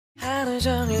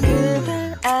종일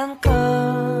그댈 안고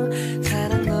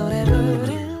사랑 노래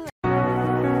부르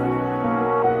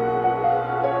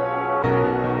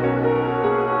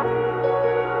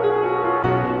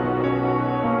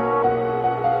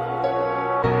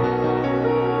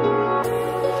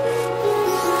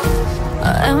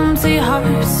Empty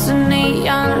hearts and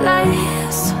neon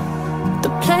lights,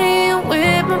 they're playing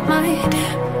with my mind.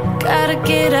 Gotta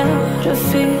get out of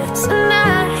here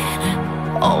tonight.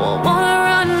 Oh, I wanna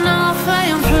run off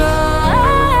and fly.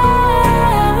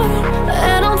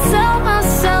 And I'll tell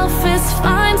myself it's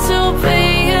fine to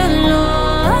be alone,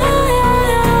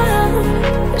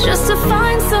 just to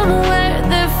find somewhere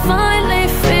that finally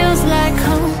feels like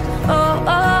home. Oh,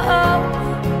 oh, oh.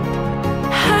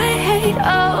 I hate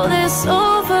all this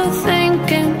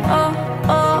overthinking. Oh,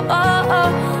 oh, oh,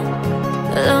 oh.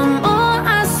 The more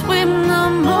I swim, the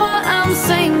more I'm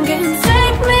sinking.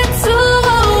 Take me to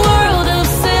a world of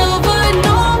silver.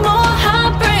 No more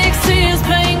heartbreaks, tears,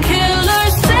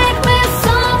 painkillers. Take me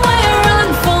somewhere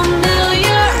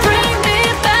unfamiliar. Bring me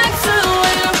back to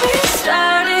where we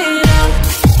started out.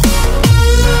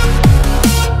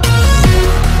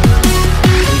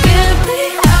 Get me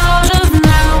out of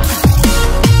now,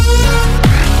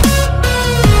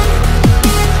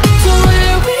 to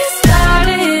where we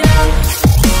started out.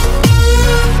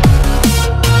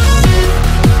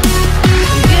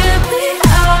 Get me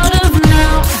out of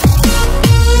now,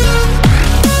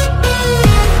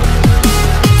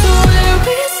 to where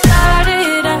we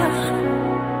started out.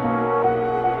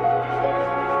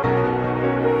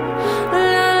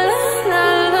 La la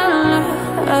la la,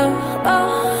 oh,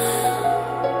 oh.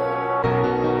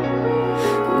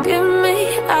 Get me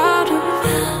out of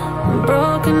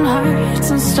broken hearts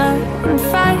and starting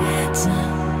fights,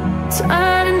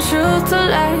 turning truth to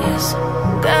lies.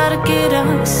 Gotta get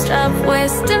up, stop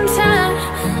wasting time.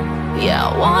 Yeah, I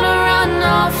wanna run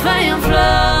off and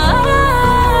fly.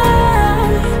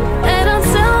 And I'll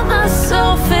tell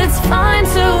myself it's fine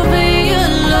to be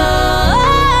alone,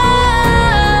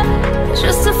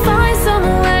 just to find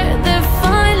somewhere that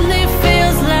finally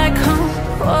feels like home.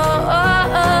 Oh,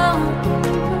 oh, oh.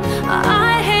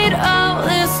 I hate all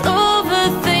this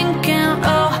overthinking.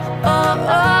 Oh, oh,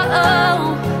 oh, oh.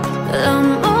 The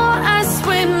more I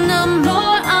swim, the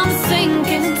more I'm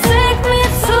sinking. Take me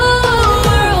to a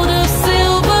world of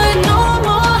silver. No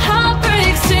more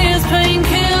heartbreaks, tears,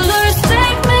 painkillers.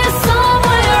 Take me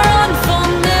somewhere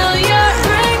unfamiliar.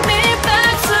 Bring me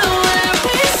back to where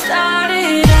we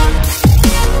started out.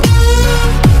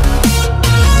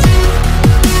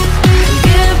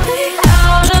 Get me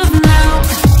out of now,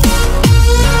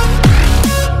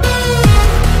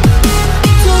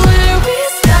 to where we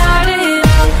started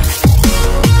out.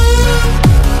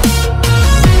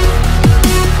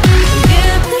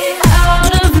 Get me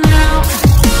out of now,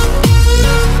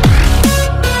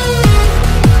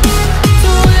 to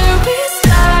where we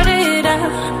started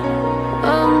out.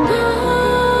 Oh no,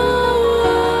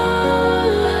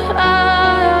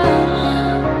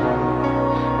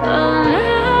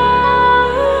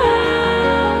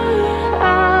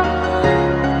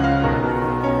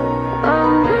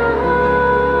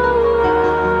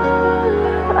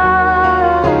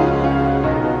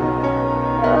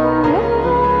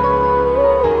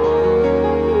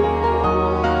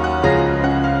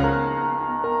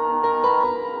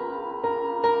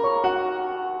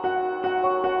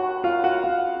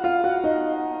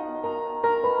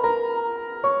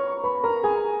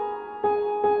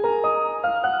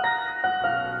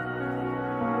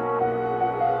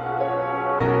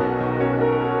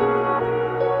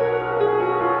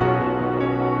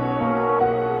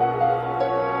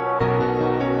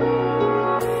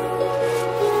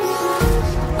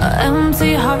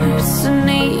 empty hearts and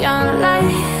neon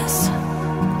lights,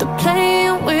 they're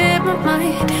playing with my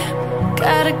mind.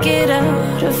 Gotta get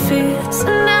out of here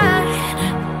tonight.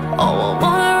 Oh, I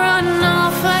wanna run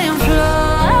off and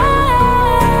fly.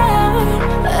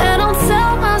 And I'll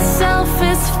tell myself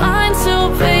it's fine to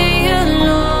be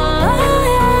alone,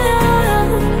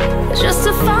 just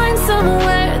to find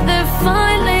somewhere that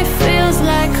finally feels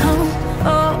like home.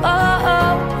 Oh, oh,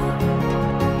 oh.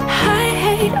 I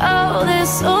hate all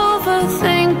this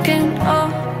overthinking. Oh,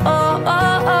 oh,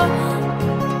 oh, oh.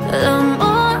 The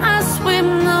more I swim,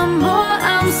 the more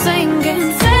I'm sinking.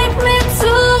 Take me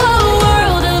to a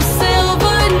world of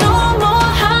silver.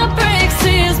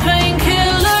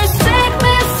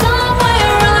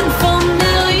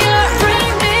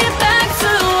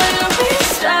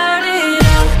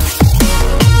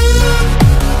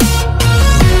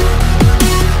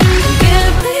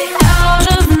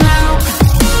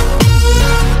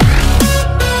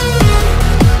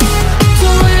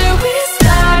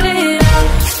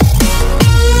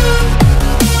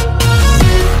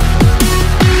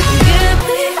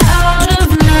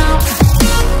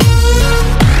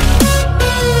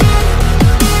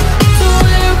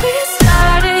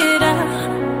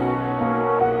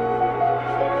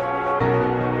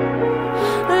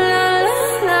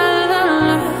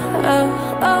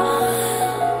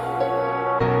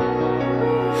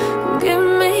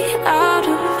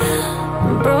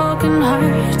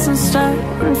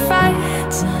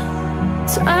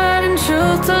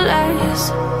 truth to lies.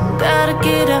 Gotta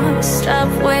get up, stop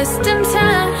wasting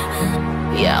time.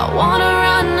 Yeah, I wanna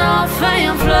run off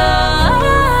and fly.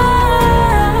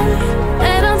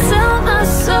 And I'll tell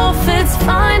myself it's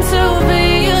fine to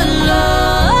be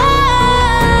alone,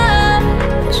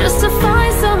 just to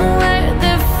find somewhere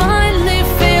that finally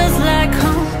feels like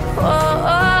home. Oh,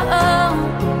 oh, oh.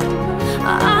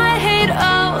 I hate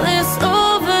all this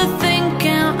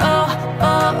overthinking. Oh,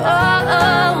 oh, oh,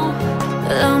 oh.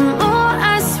 The more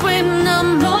I swim, the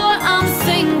more I'm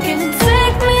sinking.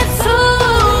 Take me to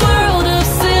a world of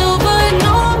silver.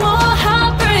 No more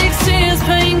heartbreaks, tears,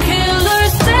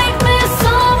 painkillers. Take me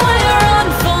somewhere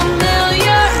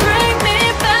unfamiliar. Bring me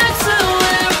back to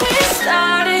where we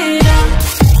started out.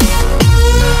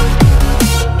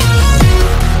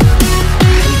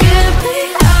 Get me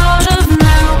out of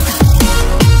now,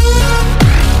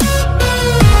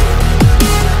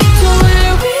 to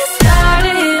where we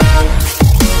started out.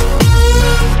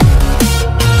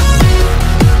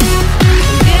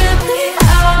 Get me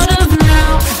out of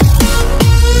now,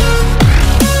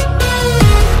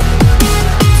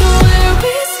 to where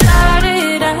we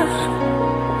started out.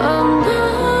 Oh no,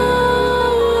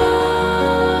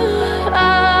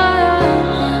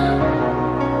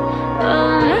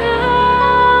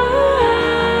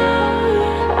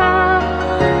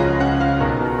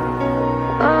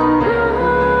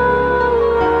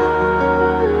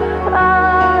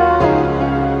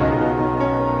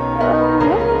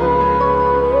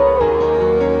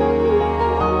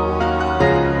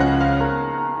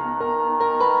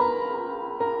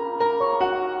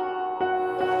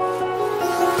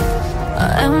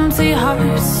 empty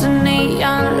hearts and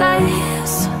neon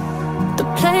lights,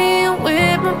 they're playing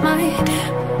with my mind.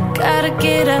 Gotta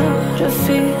get out of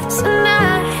here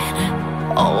tonight.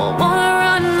 Oh, I wanna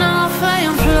run off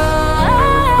and fly.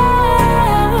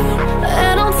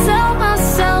 And I'll tell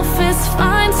myself it's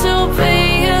fine to be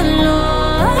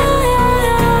alone,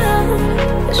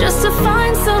 just to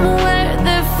find somewhere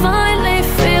that finally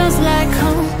feels like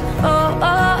home. Oh,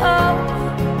 oh, oh.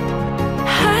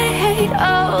 I hate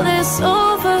all this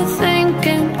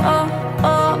overthinking. Oh,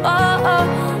 oh, oh, oh.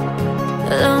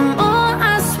 The more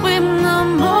I swim, the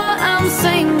more I'm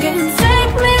sinking.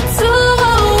 Take me to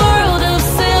a world of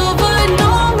silver.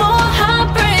 No more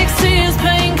heartbreaks, tears,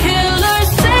 painkillers.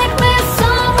 Take me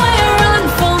somewhere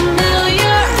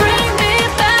unfamiliar. Bring me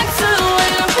back to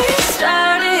where we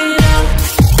started out.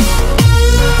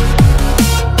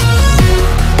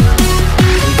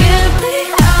 Get me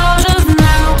out of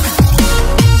now,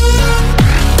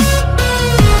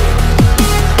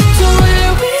 to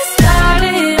where we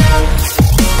started out.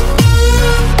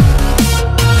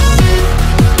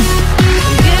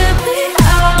 Get me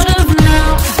out of now,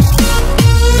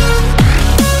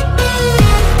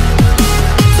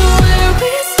 to where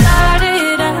we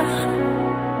started out.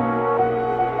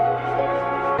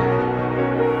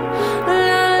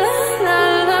 La la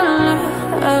la la,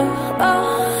 oh, oh.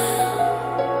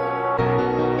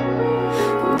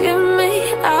 Get me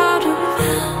out of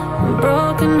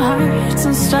broken hearts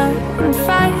and starting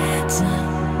fights,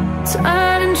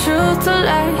 turning truth to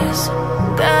lies.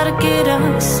 Gotta get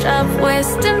up, stop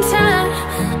wasting time.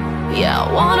 Yeah, I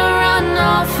wanna run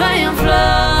off and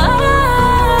fly.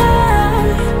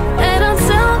 And I'll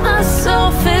tell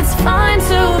myself it's fine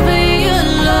to be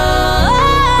alone,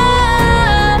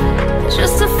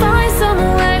 just to find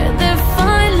somewhere that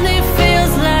finally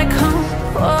feels like home.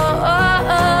 Oh,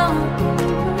 oh, oh.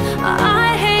 I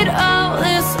hate all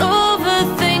this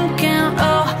overthinking.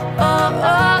 Oh, oh,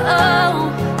 oh, oh.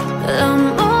 The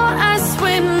more I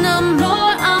swim, the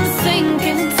more I'm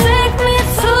sinking. Take me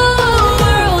to a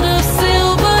world of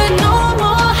silver. No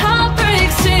more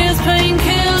heartbreaks, tears,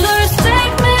 painkillers.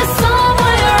 Take me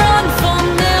somewhere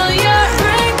unfamiliar.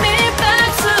 Bring me back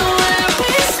to where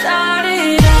we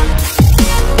started out.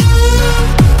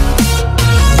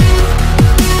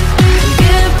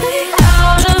 Get me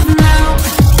out of now,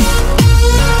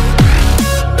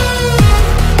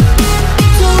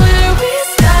 to where we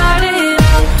started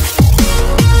out.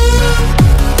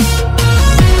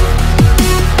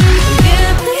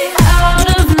 Get me out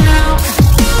of now,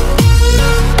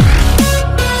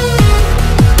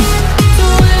 to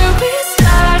where we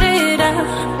started out.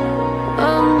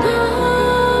 Oh no.